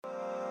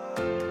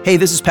Hey,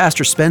 this is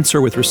Pastor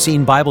Spencer with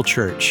Racine Bible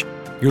Church.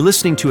 You're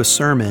listening to a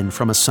sermon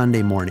from a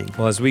Sunday morning.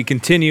 Well, as we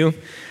continue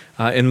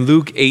in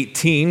Luke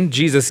 18,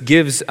 Jesus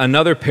gives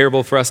another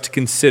parable for us to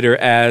consider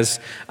as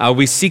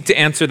we seek to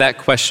answer that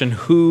question,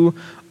 who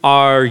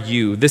are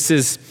you? This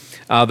is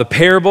the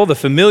parable, the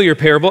familiar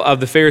parable of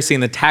the Pharisee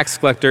and the tax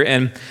collector.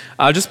 And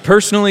just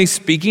personally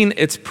speaking,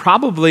 it's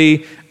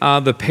probably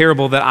the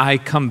parable that I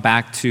come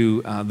back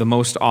to the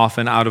most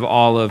often out of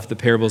all of the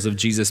parables of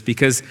Jesus,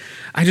 because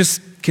I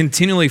just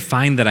continually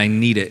find that I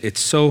need it. It's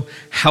so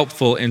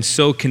helpful and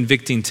so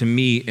convicting to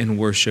me in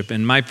worship.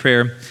 And my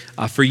prayer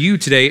for you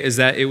today is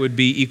that it would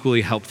be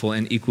equally helpful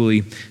and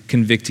equally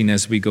convicting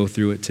as we go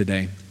through it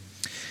today.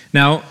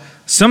 Now,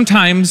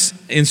 sometimes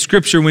in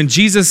Scripture, when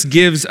Jesus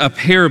gives a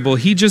parable,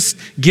 he just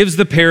gives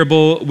the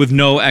parable with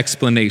no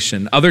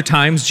explanation. Other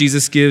times,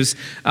 Jesus gives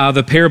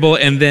the parable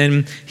and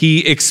then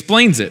he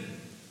explains it.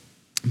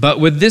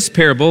 But with this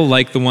parable,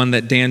 like the one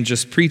that Dan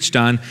just preached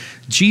on,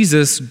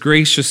 Jesus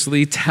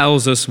graciously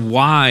tells us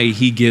why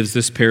he gives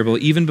this parable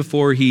even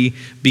before he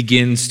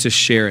begins to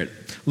share it.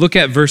 Look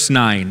at verse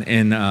 9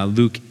 in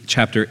Luke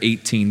chapter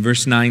 18.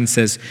 Verse 9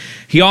 says,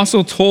 "He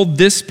also told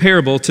this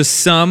parable to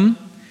some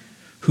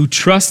who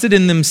trusted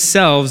in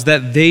themselves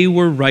that they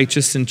were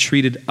righteous and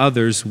treated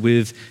others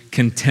with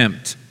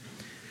contempt."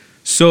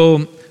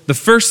 So the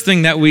first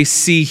thing that we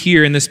see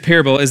here in this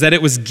parable is that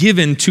it was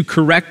given to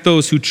correct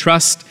those who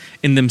trust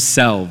in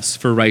themselves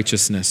for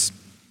righteousness.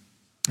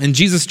 And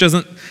Jesus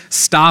doesn't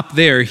stop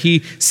there.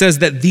 He says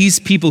that these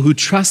people who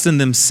trust in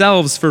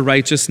themselves for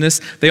righteousness,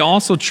 they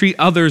also treat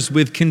others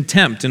with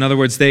contempt. In other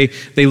words, they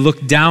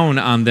look down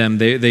on them.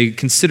 They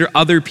consider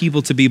other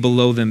people to be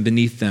below them,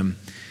 beneath them.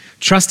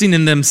 Trusting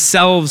in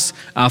themselves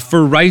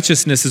for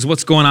righteousness is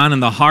what's going on in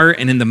the heart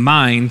and in the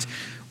mind,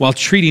 while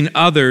treating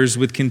others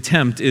with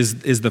contempt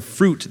is the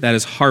fruit that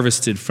is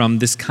harvested from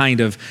this kind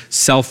of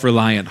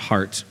self-reliant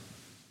heart.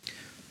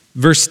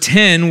 Verse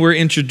 10, we're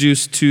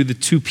introduced to the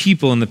two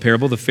people in the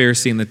parable, the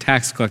Pharisee and the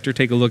tax collector.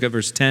 Take a look at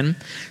verse 10.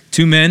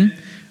 "Two men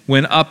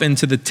went up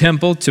into the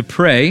temple to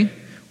pray,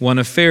 one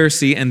a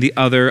Pharisee and the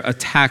other a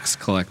tax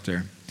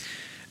collector."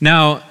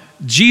 Now,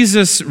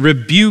 Jesus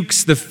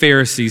rebukes the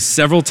Pharisees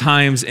several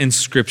times in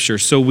Scripture,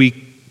 so we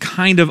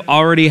kind of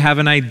already have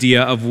an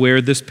idea of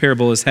where this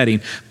parable is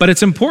heading. But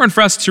it's important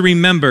for us to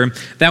remember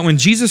that when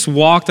Jesus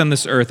walked on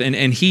this earth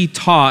and he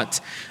taught,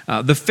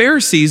 the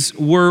Pharisees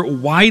were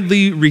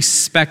widely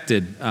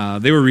respected.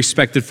 They were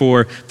respected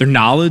for their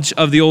knowledge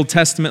of the Old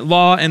Testament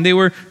law, and they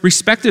were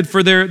respected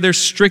for their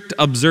strict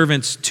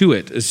observance to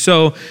it.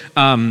 So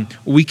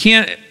we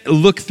can't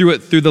look through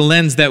it through the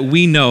lens that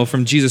we know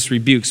from Jesus'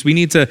 rebukes. We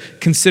need to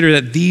consider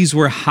that these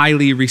were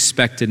highly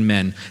respected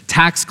men.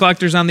 Tax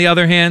collectors, on the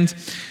other hand,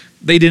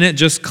 they didn't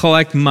just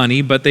collect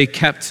money, but they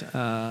kept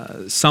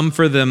some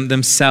for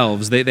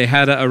themselves. They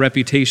had a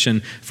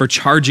reputation for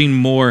charging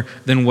more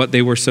than what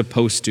they were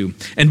supposed to.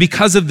 And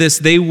because of this,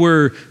 they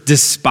were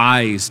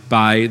despised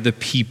by the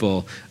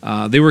people.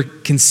 They were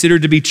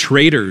considered to be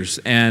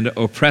traitors and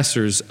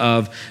oppressors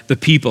of the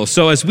people.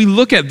 So as we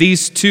look at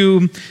these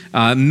two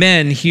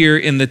men here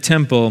in the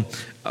temple,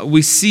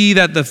 we see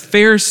that the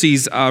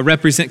Pharisees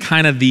represent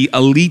kind of the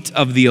elite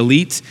of the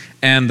elite,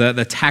 and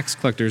the tax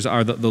collectors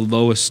are the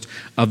lowest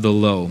of the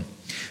low.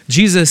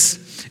 Jesus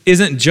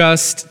isn't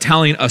just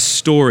telling a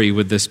story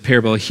with this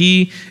parable.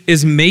 He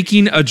is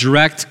making a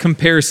direct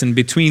comparison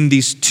between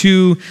these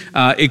two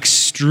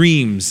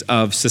extremes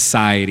of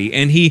society.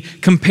 And he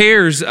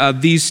compares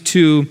these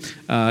two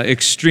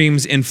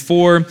extremes in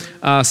four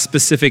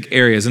specific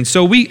areas. And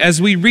so as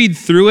we read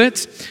through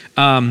it,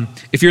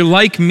 if you're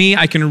like me,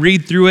 I can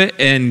read through it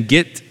and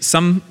get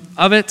some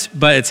of it,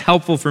 but it's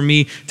helpful for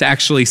me to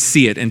actually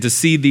see it and to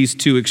see these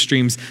two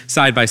extremes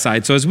side by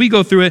side. So as we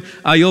go through it,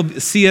 you'll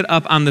see it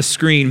up on the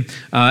screen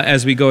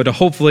as we go to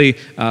hopefully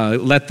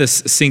let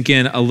this sink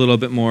in a little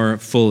bit more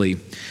fully.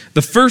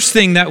 The first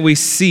thing that we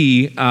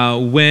see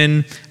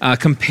when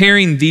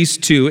comparing these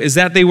two is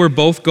that they were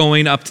both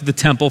going up to the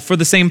temple for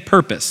the same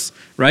purpose,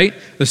 right?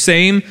 The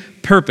same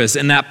purpose.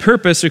 And that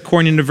purpose,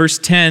 according to verse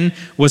 10,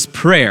 was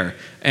prayer.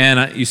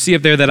 And you see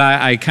up there that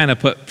I kind of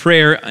put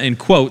prayer in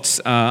quotes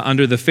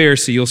under the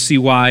Pharisee. You'll see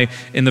why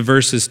in the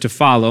verses to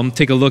follow.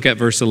 Take a look at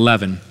verse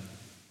 11.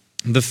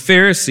 "The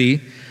Pharisee,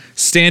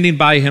 standing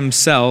by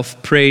himself,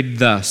 prayed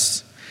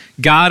thus,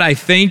 'God, I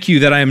thank you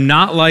that I am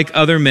not like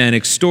other men,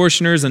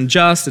 extortioners,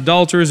 unjust,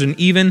 adulterers, and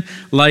even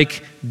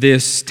like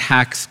this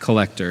tax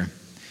collector.'"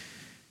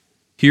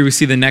 Here we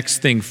see the next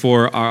thing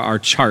for our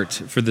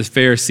chart for the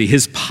Pharisee,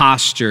 his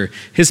posture.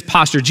 His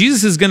posture.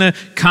 Jesus is going to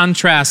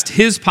contrast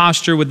his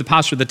posture with the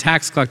posture of the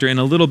tax collector in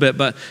a little bit,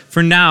 but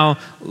for now,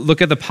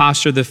 look at the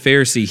posture of the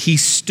Pharisee. He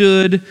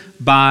stood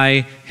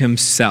by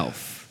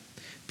himself.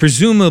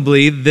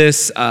 Presumably,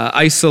 this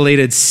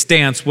isolated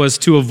stance was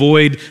to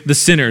avoid the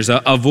sinners,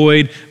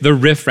 avoid the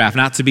riffraff,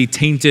 not to be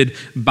tainted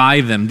by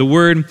them. The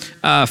word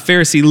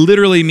Pharisee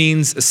literally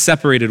means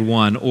separated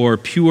one or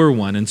pure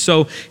one. And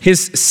so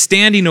his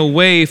standing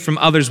away from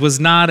others was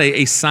not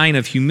a sign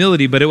of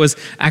humility, but it was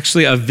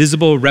actually a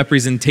visible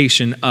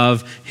representation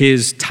of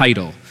his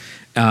title.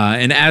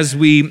 And as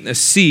we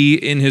see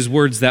in his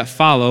words that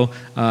follow,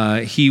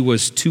 he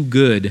was too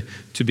good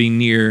to be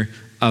near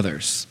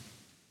others.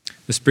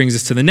 This brings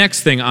us to the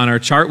next thing on our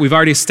chart. We've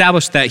already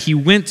established that he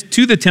went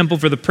to the temple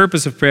for the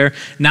purpose of prayer.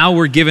 Now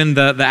we're given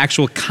the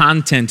actual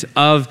content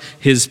of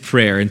his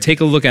prayer. And take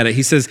a look at it.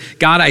 He says,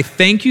 God, I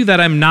thank you that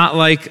I'm not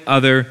like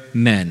other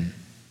men.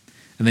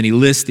 And then he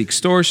lists the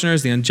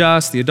extortioners, the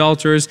unjust, the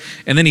adulterers,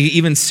 and then he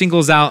even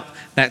singles out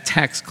that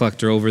tax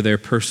collector over there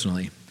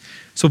personally.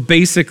 So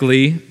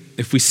basically,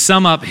 if we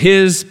sum up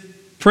his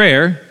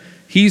prayer,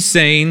 he's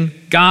saying,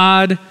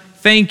 God,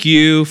 thank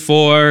you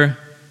for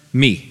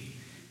me.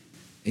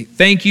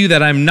 Thank you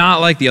that I'm not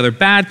like the other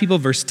bad people.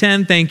 Verse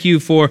 10, thank you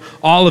for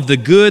all of the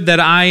good that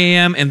I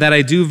am and that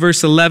I do.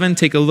 Verse 11,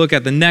 take a look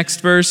at the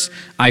next verse.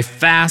 I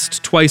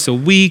fast twice a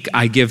week.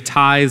 I give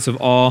tithes of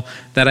all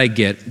that I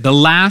get. The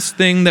last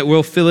thing that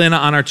we'll fill in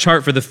on our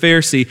chart for the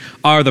Pharisee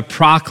are the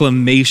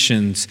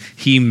proclamations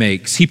he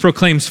makes. He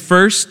proclaims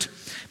first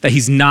that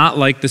he's not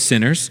like the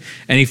sinners,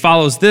 and he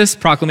follows this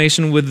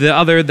proclamation with the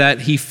other,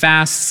 that he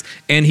fasts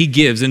and he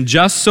gives. And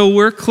just so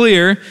we're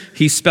clear,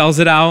 he spells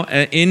it out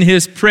in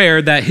his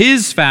prayer that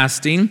his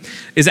fasting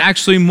is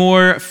actually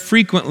more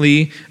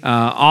frequently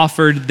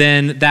offered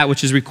than that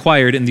which is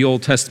required in the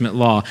Old Testament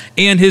law,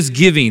 and his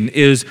giving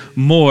is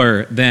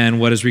more than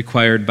what is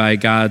required by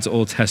God's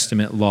Old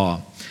Testament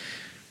law.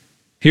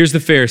 Here's the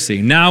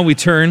Pharisee. Now we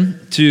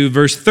turn to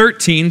verse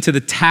 13, to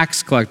the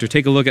tax collector.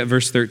 Take a look at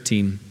verse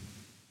 13.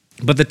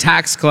 But the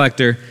tax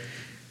collector,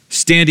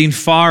 standing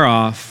far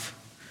off,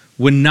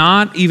 would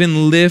not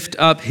even lift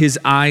up his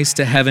eyes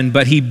to heaven,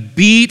 but he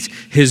beat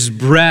his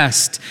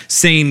breast,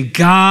 saying,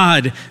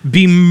 God,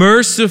 be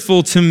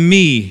merciful to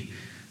me,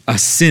 a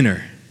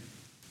sinner.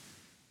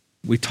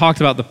 We talked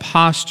about the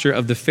posture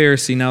of the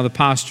Pharisee, now the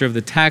posture of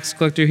the tax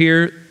collector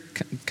here.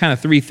 Kind of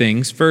three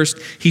things. First,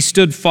 he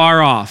stood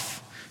far off.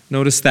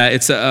 Notice that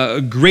it's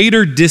a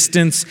greater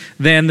distance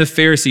than the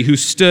Pharisee, who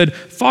stood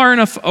far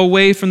enough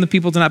away from the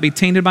people to not be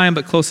tainted by him,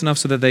 but close enough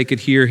so that they could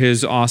hear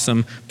his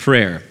awesome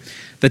prayer.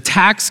 The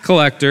tax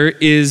collector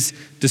is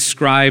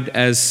described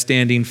as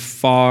standing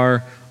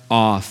far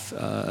off,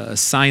 a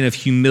sign of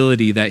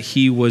humility that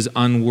he was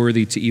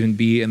unworthy to even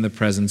be in the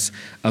presence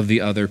of the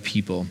other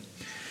people.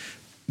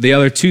 The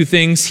other two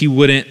things, he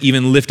wouldn't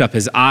even lift up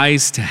his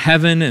eyes to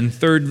heaven. And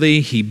thirdly,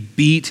 he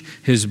beat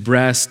his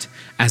breast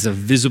as a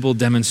visible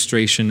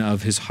demonstration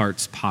of his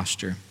heart's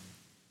posture.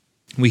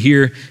 We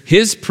hear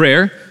his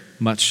prayer,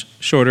 much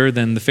shorter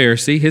than the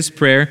Pharisee, his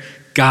prayer,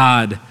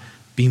 God,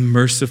 be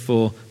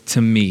merciful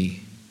to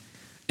me.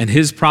 And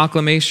his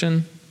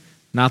proclamation,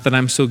 not that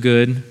I'm so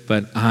good,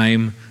 but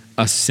I'm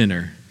a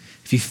sinner.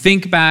 If you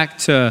think back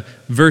to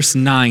verse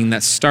 9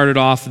 that started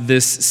off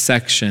this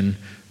section,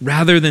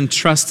 rather than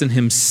trust in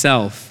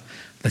himself,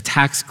 the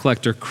tax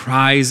collector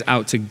cries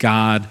out to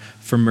God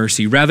for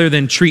mercy. Rather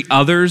than treat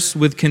others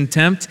with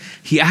contempt,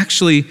 he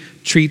actually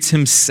treats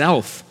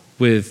himself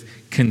with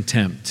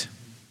contempt.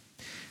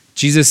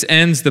 Jesus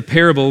ends the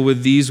parable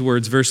with these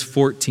words, verse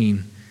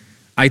 14.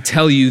 I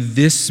tell you,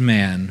 this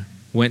man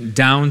went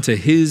down to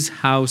his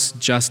house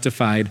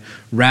justified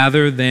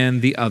rather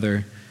than the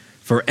other.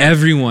 For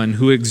everyone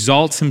who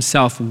exalts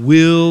himself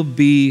will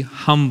be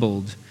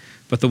humbled,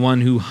 but the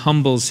one who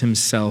humbles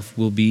himself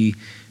will be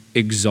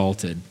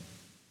exalted.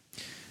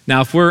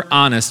 Now, if we're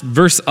honest,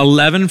 verse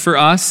 11 for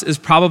us is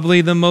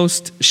probably the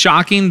most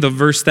shocking. The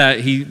verse that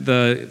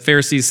the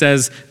Pharisee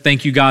says,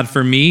 thank you, God,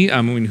 for me.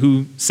 I mean,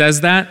 who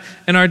says that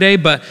in our day?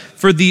 But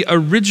for the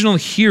original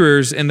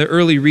hearers and the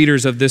early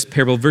readers of this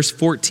parable, verse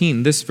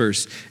 14, this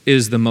verse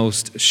is the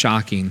most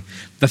shocking.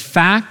 The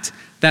fact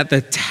that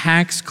the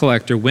tax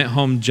collector went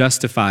home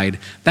justified,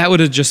 that would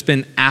have just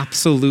been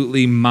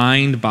absolutely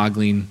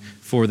mind-boggling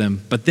for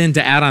them. But then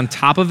to add on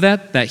top of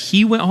that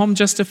he went home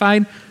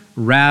justified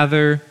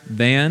rather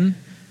than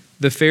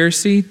the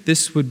Pharisee,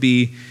 this would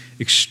be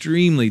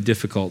extremely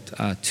difficult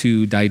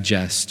to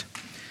digest.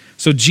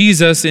 So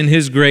Jesus, in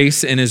his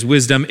grace and his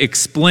wisdom,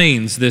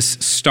 explains this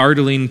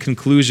startling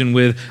conclusion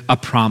with a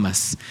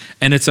promise.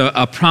 And it's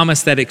a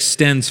promise that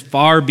extends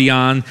far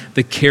beyond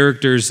the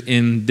characters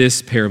in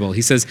this parable.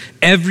 He says,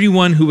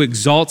 everyone who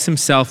exalts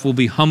himself will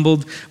be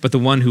humbled, but the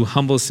one who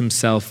humbles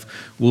himself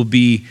will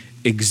be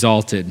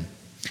exalted.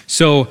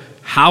 So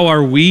how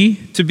are we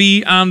to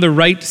be on the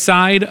right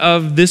side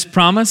of this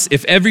promise?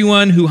 If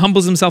everyone who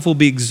humbles himself will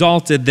be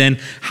exalted, then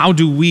how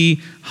do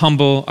we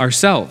humble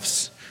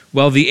ourselves?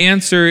 Well, the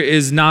answer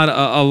is not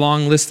a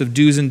long list of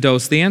do's and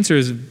don'ts. The answer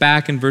is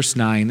back in verse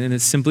 9, and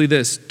it's simply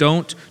this: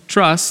 don't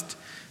trust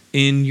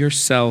in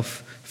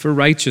yourself for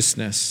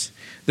righteousness.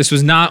 This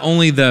was not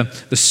only the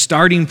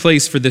starting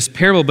place for this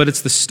parable, but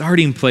it's the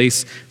starting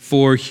place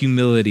for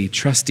humility,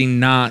 trusting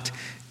not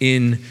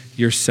in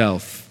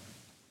yourself.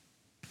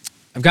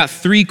 I've got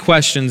three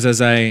questions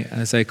as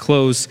I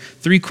close,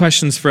 three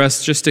questions for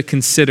us just to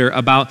consider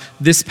about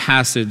this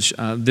passage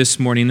this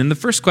morning. And the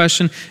first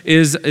question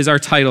is our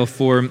title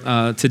for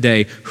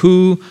today: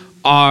 who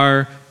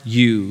are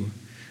you?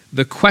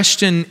 The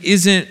question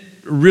isn't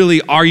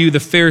really, are you the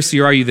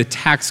Pharisee or are you the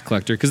tax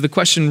collector? Because the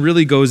question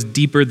really goes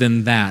deeper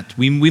than that.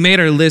 We made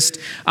our list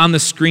on the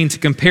screen to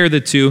compare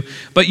the two,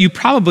 but you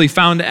probably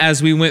found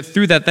as we went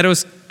through that it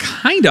was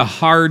kind of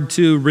hard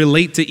to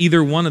relate to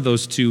either one of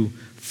those two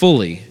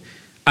fully.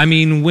 I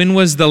mean, when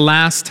was the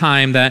last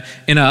time that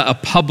in a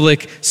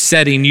public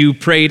setting you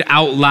prayed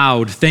out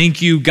loud,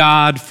 "Thank you,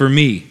 God, for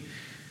me"?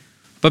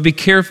 But be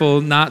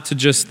careful not to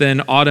just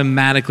then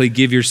automatically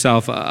give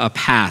yourself a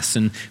pass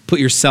and put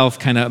yourself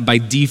kind of by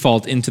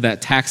default into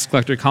that tax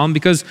collector column,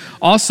 because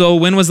also,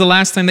 when was the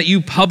last time that you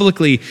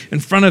publicly, in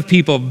front of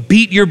people,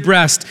 beat your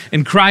breast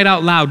and cried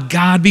out loud,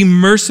 "God, be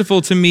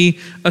merciful to me,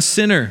 a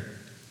sinner"?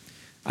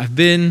 I've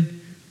been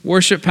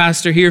worship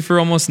pastor here for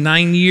almost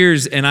 9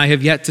 years, and I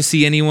have yet to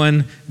see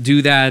anyone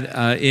do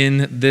that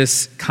in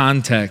this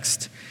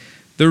context.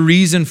 The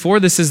reason for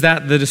this is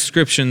that the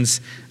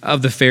descriptions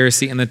of the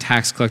Pharisee and the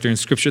tax collector in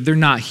Scripture, they're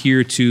not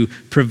here to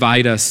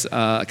provide us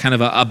kind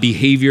of a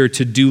behavior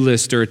to-do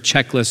list or a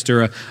checklist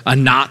or a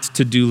not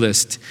to-do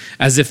list,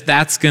 as if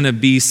that's going to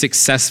be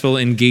successful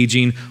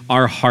engaging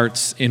our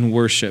hearts in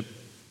worship.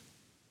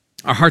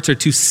 Our hearts are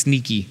too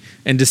sneaky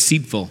and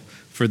deceitful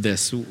for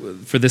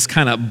this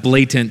kind of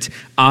blatant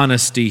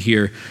honesty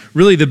here.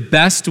 Really, the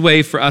best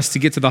way for us to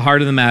get to the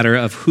heart of the matter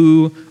of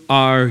who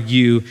are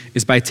you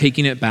is by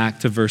taking it back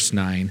to verse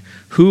 9.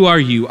 Who are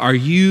you? Are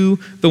you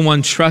the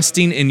one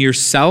trusting in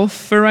yourself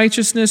for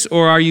righteousness,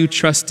 or are you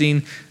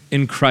trusting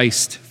in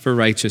Christ for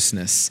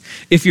righteousness?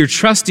 If you're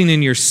trusting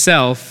in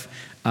yourself,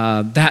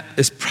 that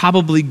is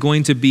probably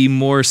going to be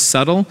more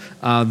subtle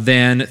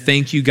than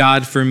 "thank you,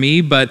 God, for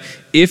me." But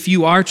if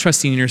you are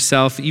trusting in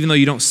yourself, even though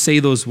you don't say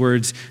those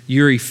words,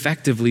 you're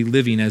effectively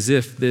living as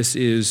if this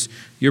is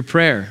your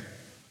prayer.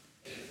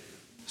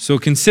 So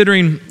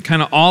considering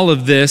kind of all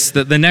of this,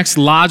 the next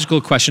logical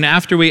question,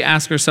 after we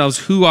ask ourselves,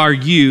 who are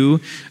you?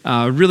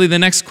 Really the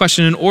next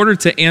question, in order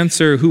to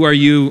answer who are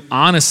you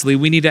honestly,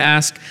 we need to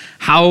ask,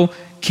 how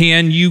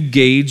can you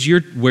gauge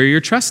where your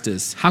trust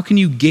is? How can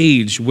you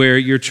gauge where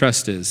your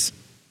trust is?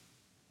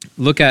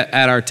 Look at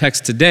our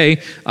text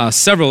today,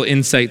 several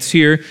insights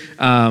here.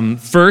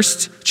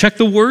 First, check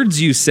the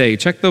words you say.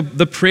 Check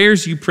the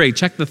prayers you pray.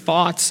 Check the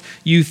thoughts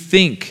you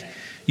think.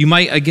 You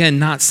might, again,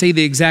 not say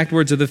the exact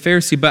words of the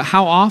Pharisee, but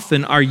how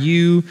often are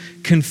you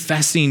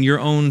confessing your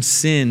own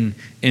sin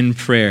in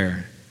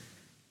prayer?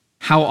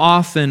 How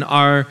often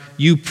are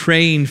you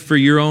praying for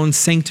your own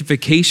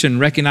sanctification,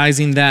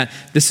 recognizing that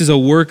this is a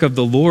work of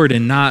the Lord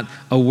and not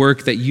a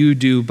work that you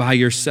do by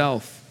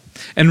yourself?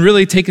 And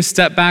really take a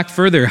step back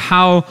further.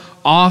 How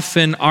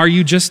often are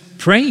you just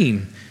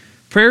praying?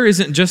 Prayer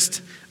isn't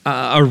just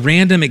a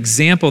random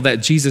example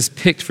that Jesus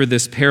picked for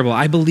this parable.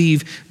 I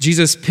believe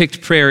Jesus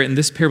picked prayer in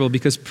this parable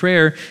because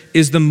prayer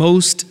is the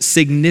most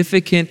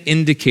significant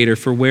indicator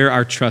for where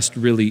our trust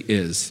really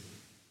is.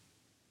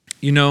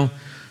 You know,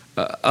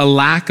 a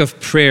lack of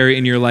prayer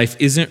in your life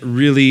isn't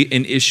really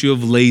an issue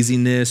of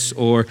laziness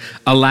or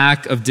a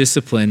lack of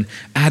discipline.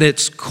 At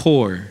its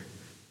core,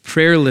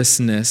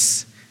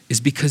 prayerlessness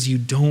is because you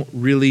don't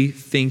really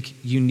think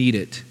you need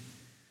it.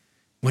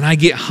 When I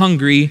get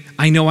hungry,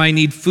 I know I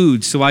need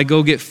food, so I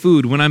go get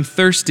food. When I'm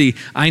thirsty,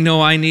 I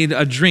know I need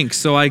a drink,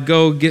 so I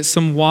go get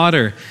some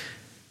water.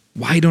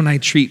 Why don't I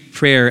treat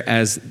prayer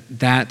as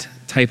that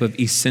type of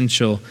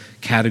essential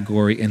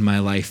category in my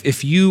life?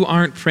 If you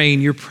aren't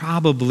praying, you're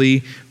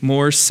probably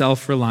more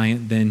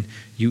self-reliant than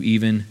you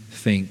even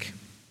think.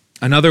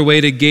 Another way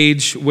to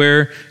gauge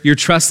where your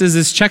trust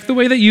is check the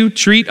way that you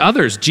treat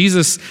others.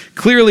 Jesus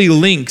clearly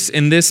links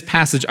in this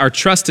passage our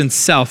trust in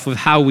self with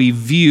how we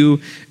view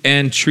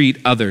and treat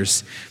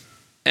others.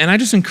 And I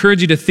just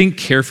encourage you to think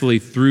carefully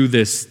through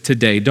this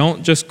today.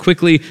 Don't just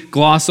quickly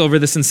gloss over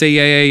this and say,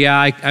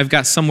 yeah, I've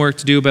got some work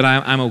to do, but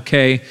I'm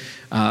okay.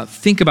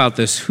 Think about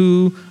this.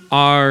 Who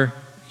are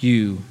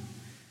you?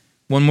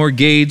 One more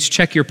gauge,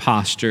 check your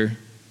posture.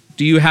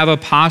 Do you have a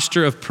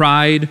posture of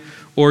pride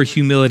or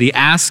humility?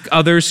 Ask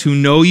others who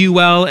know you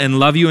well and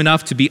love you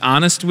enough to be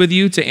honest with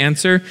you to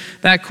answer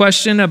that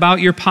question about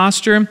your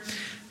posture.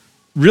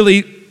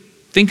 Really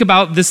think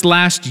about this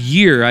last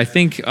year. I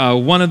think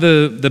one of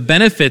the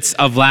benefits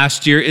of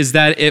last year is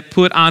that it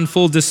put on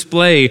full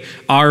display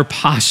our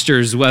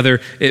postures, whether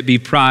it be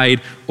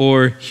pride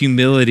or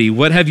humility.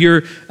 What have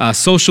your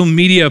social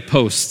media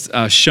posts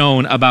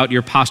shown about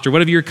your posture?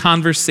 What have your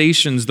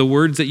conversations, the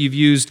words that you've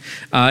used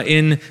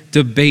in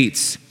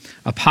debates?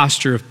 A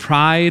posture of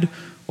pride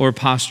or a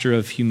posture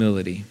of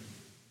humility?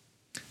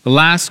 The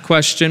last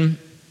question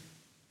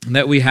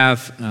that we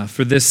have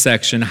for this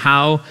section,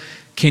 how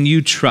can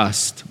you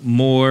trust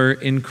more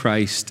in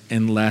Christ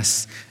and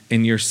less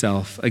in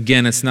yourself?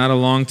 Again, it's not a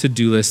long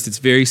to-do list. It's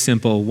very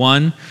simple.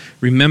 1,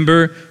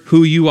 remember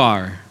who you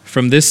are.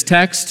 From this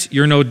text,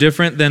 you're no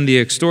different than the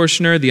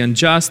extortioner, the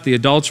unjust, the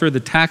adulterer, the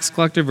tax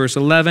collector, verse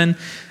 11.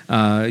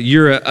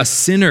 You're a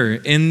sinner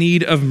in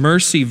need of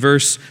mercy,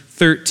 verse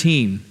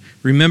 13.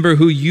 Remember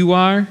who you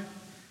are,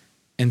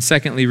 and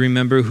secondly,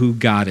 remember who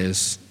God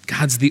is.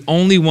 God's the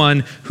only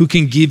one who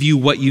can give you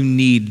what you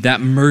need,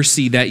 that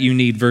mercy that you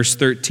need, verse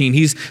 13.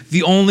 He's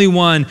the only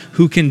one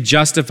who can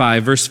justify,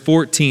 verse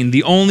 14.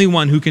 The only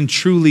one who can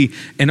truly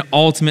and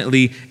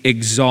ultimately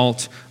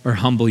exalt or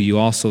humble you,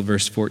 also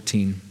verse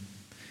 14.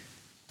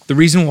 The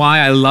reason why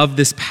I love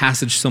this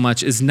passage so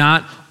much is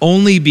not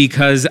only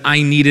because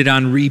I need it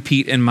on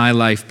repeat in my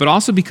life, but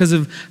also because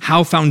of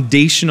how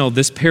foundational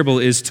this parable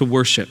is to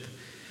worship.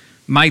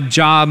 My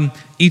job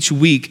each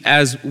week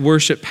as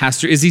worship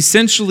pastor is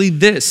essentially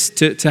this,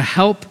 to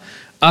help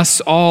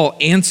us all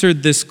answer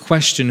this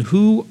question.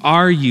 Who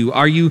are you?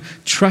 Are you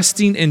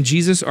trusting in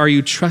Jesus? Or are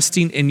you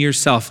trusting in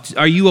yourself?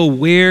 Are you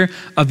aware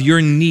of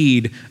your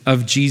need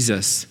of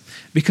Jesus?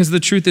 Because the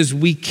truth is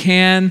we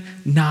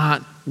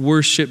cannot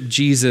worship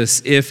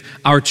Jesus if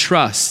our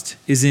trust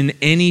is in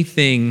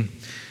anything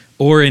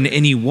or in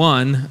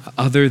anyone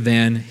other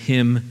than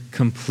him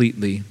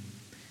completely.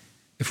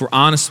 If we're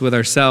honest with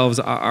ourselves,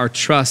 our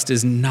trust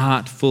is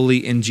not fully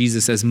in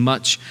Jesus as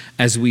much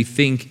as we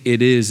think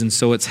it is. And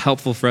so it's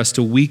helpful for us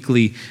to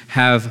weekly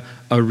have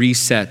a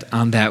reset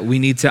on that. We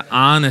need to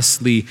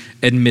honestly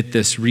admit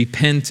this,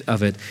 repent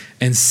of it,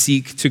 and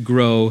seek to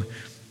grow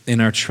in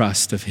our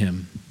trust of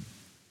him.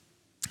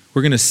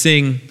 We're going to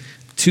sing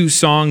 2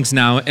 songs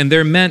now, and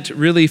they're meant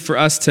really for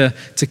us to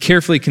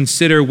carefully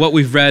consider what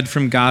we've read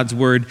from God's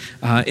word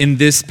in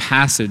this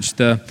passage.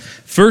 The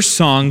first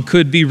song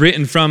could be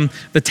written from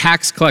the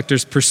tax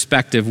collector's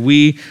perspective.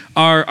 We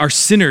are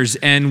sinners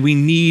and we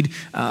need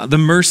the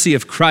mercy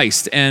of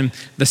Christ. And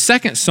the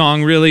second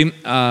song really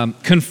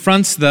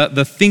confronts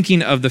the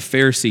thinking of the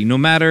Pharisee. No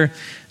matter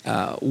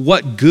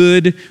what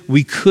good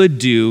we could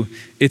do,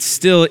 it's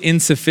still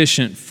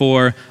insufficient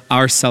for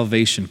our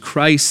salvation.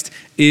 Christ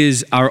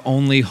is our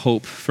only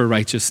hope for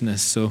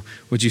righteousness. So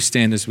would you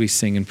stand as we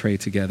sing and pray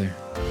together?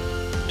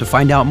 To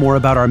find out more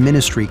about our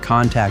ministry,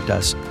 contact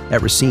us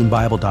at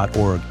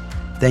racinebible.org.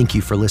 Thank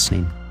you for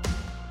listening.